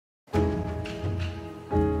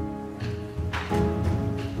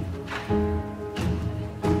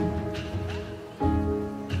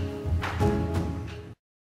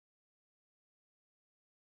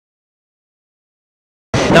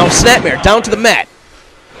Now Snapmare down to the mat.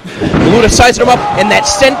 Maluta sizing him up, and that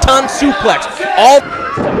senton suplex. All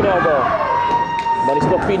second elbow. Money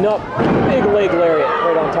still feeding up. Big leg lariat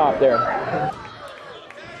right on top there.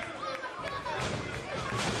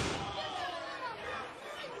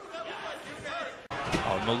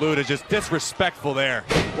 Oh, Maluta just disrespectful there.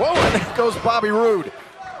 Whoa, and there goes Bobby Roode.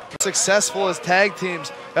 Successful as tag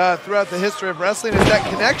teams throughout the history of wrestling is that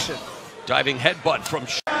connection. Diving headbutt from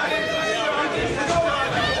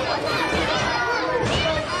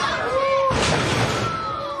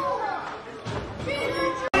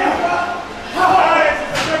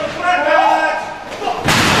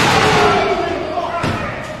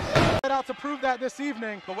out to prove that this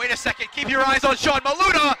evening. But wait a second, keep your eyes on Sean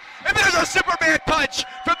Maluta, and there's a Superman punch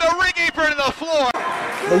from the ring apron to the floor.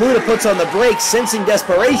 Maluta puts on the brakes, sensing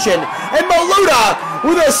desperation, and Maluta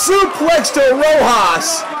with a suplex to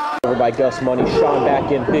Rojas. Over by Gus Money, Sean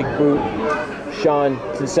back in, big boot. Sean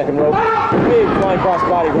to the second rope, big flying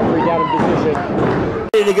crossbody, referee down in position.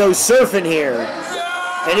 Ready to go surfing here,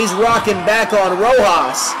 and he's rocking back on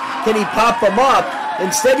Rojas. Can he pop him up?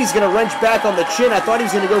 Instead, he's going to wrench back on the chin. I thought he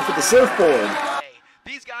was going to go for the surfboard.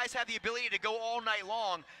 These guys have the ability to go all night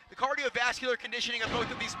long. The cardiovascular conditioning of both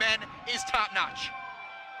of these men is top-notch.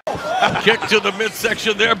 Kick to the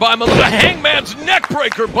midsection there by Maluta. Hangman's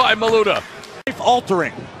neckbreaker by Maluta.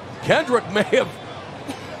 Life-altering. Kendrick may have...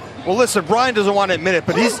 Well, listen, Brian doesn't want to admit it,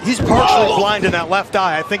 but he's partially blind in that left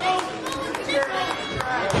eye. I think.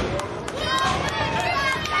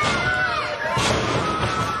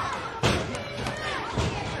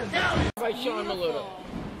 By Sean Maluta.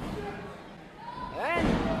 And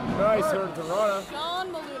nice hurricanrana.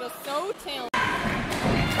 Sean Maluta, so talented.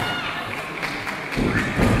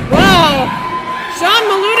 Wow! Sean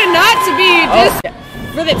Maluta not to be just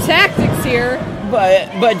for the tactics here.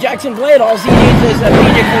 But Jackson Blade, all he needs is a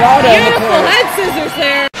pina colada. Beautiful head scissors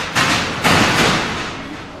there.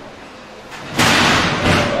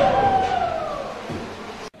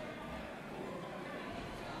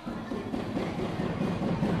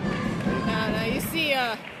 Now you see,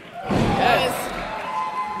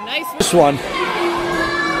 nice. This one.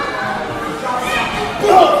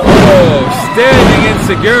 Oh, standing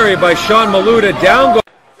insecurity by Sean Maluta. Down goes.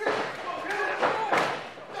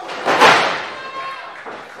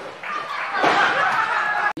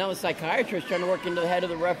 Now the psychiatrist trying to work into the head of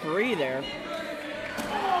the referee there.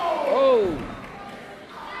 Oh.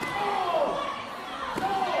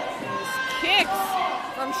 Kicks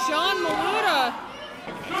from Sean Maluta.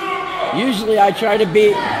 Usually I try to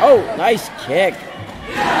be, oh, nice kick.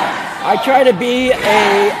 I try to be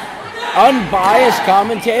a unbiased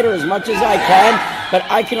commentator as much as I can, but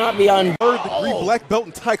I cannot be Third-degree black belt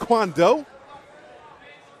in Taekwondo.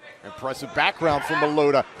 Impressive background from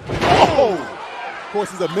Maluta. Oh! Of course,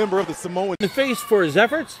 he's a member of the Samoan. In the face for his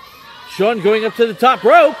efforts. Sean going up to the top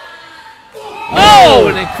rope. Oh,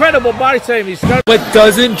 an incredible body slam. He's got, but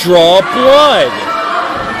doesn't draw blood.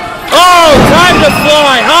 Oh, time to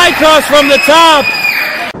fly. High cross from the top.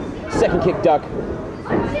 Second kick duck.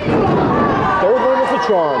 Third one was a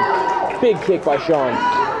charm. Big kick by Sean.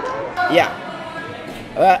 Yeah.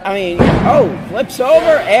 I mean, oh, flips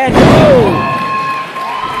over and oh.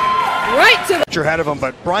 Right to the Ahead of him,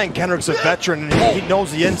 but Brian Kendrick's a veteran and he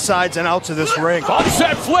knows the insides and outs of this ring.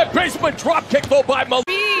 Upset flip, basement drop kick though by Maluta.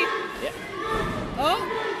 yeah. Oh,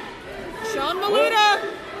 Sean Maluta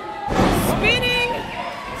spinning,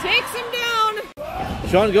 takes him down.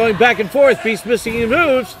 Sean going back and forth, Beast missing his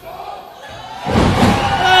moves.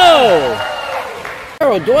 Oh!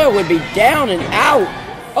 Harold Doyle would be down and out.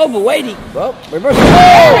 Oh, but wait, reverse.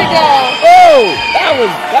 There we go. Oh,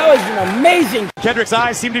 that was an amazing. Kendrick's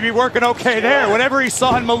eyes seem to be working okay there. Whatever he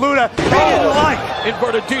saw in Maluta, he didn't like.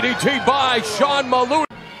 Inverted DDT by Sean Maluta.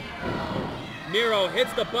 Miro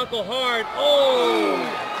hits the buckle hard. Oh!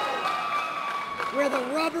 Where the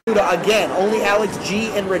rubber. Again, only Alex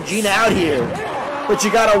G and Regina out here. But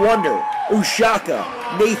you gotta wonder, Ushaka,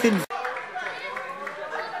 Nathan.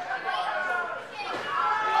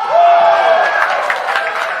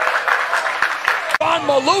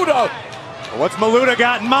 Maluta. What's Maluta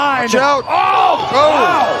got in mind? Watch out. Oh!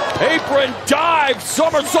 Wow! Apron dive,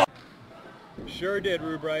 somersault. Sure did,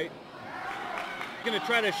 Rubright. Gonna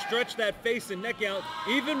try to stretch that face and neck out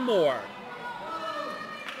even more.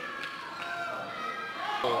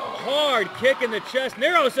 Hard kick in the chest.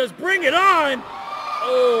 Nero says, bring it on!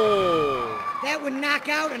 Oh! That would knock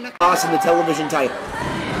out and Awesome, the television title.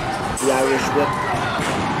 The Irish whip.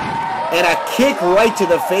 And a kick right to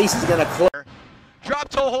the face is gonna close. Drop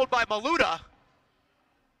toe hold by Maluta.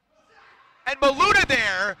 And Maluta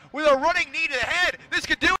there with a running knee to the head. This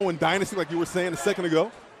could do it. In Dynasty, like you were saying a second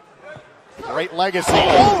ago. Great legacy.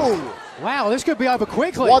 Oh! Wow, this could be over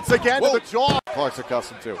quickly. Once again to the jaw. Clark's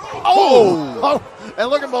accustomed to. Oh! And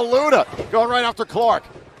look at Maluta going right after Clark.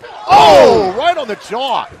 Oh! Right on the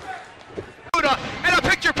jaw. Maluta, and a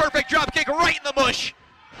picture-perfect drop kick right in the bush.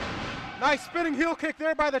 Nice spinning heel kick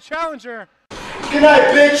there by the challenger. Good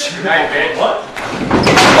night, bitch. Good night, bitch. What?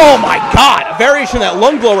 Oh my God! A variation of that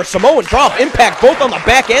lung blower Samoan drop. Impact both on the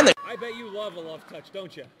back and the... I bet you love a love touch,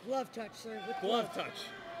 don't you? Glove touch, sir. With Glove touch.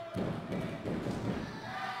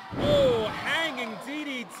 Oh, hanging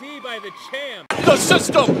DDT by the champ. The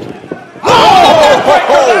system. Oh!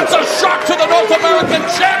 That's a shock to the North American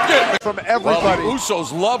champion. From everybody. Well, the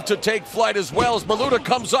Usos love to take flight as well as Maluta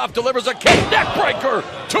comes off, delivers a kick neck breaker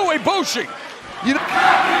to Ibushi.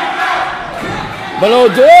 But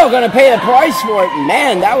O'Doyle going to pay the price for it.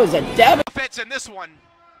 Man, that was a devil. Fits in this one.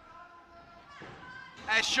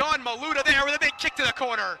 As Sean Maluta there with a big kick to the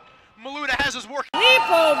corner. Maluta has his work. leap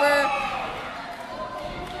over.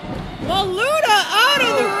 Maluta out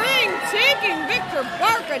of the ring, taking Victor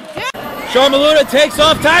Barker down. Sean Maluta takes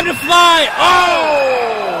off, time to fly.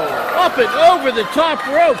 Oh! Up and over the top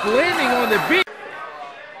rope, landing on the beat.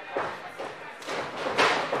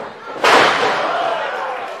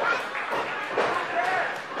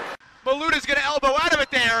 Maluta's gonna elbow out of it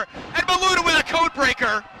there, and Maluta with a code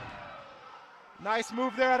breaker. Nice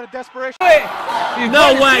move there out of desperation.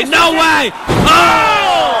 No way, no way!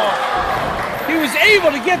 Oh! He was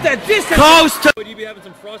able to get that distance. Close to. Would you be having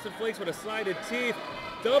some frosted flakes with a sided teeth?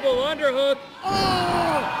 Double underhook.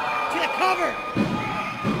 Oh, to the cover.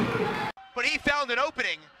 But he found an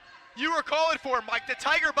opening. You were calling for him, Mike. The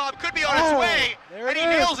Tiger Bomb could be on its way, and he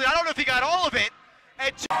nails it. I don't know if he got all of it.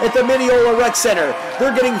 At the Mineola Rec Center,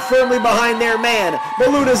 they're getting firmly behind their man.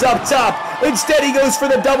 Maluta's up top. Instead, he goes for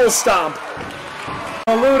the double stomp.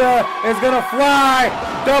 Maluta is gonna fly.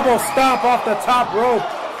 Double stomp off the top rope.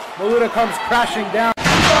 Maluta comes crashing down.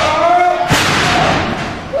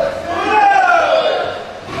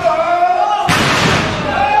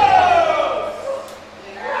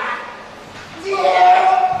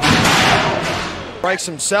 Strikes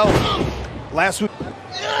himself last week,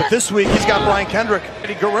 but this week he's got Brian Kendrick.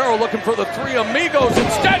 Eddie Guerrero looking for the three amigos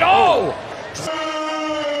instead. Oh!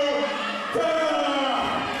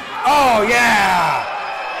 Oh yeah!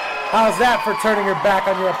 How's that for turning your back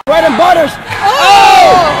on your Bread and Butters. Oh!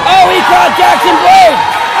 Oh, he caught Jackson Blade.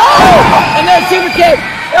 Oh! And then Super Kick.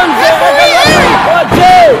 1, 2,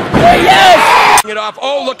 3, yes! It off.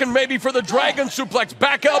 Oh, looking maybe for the dragon suplex.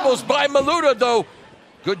 Back elbows by Maluta, though.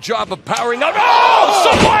 Good job of powering up. Oh!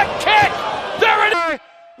 Support kick! There it is!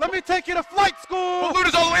 Let me take you to flight school!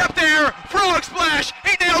 Maluta's all the way up there. Frog splash.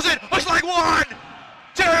 He nails it. Looks like 1,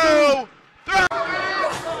 2, 3.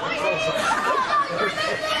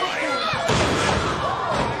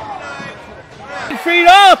 Feet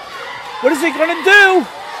up! What is he gonna do?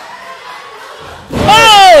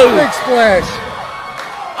 Oh! Big splash!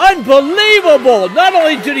 Unbelievable! Not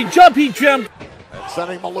only did he jump, he jumped.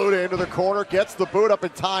 Sending Maluta into the corner, gets the boot up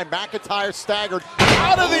in time. McIntyre staggered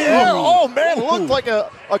out of the air. Oh man, looked like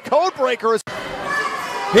a code breaker.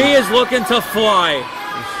 He is looking to fly.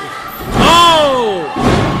 Oh!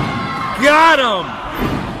 Got him!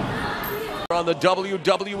 On the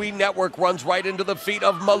WWE Network runs right into the feet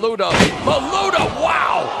of Maluta. Maluta,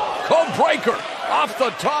 wow! Code breaker off the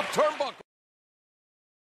top turnbuckle.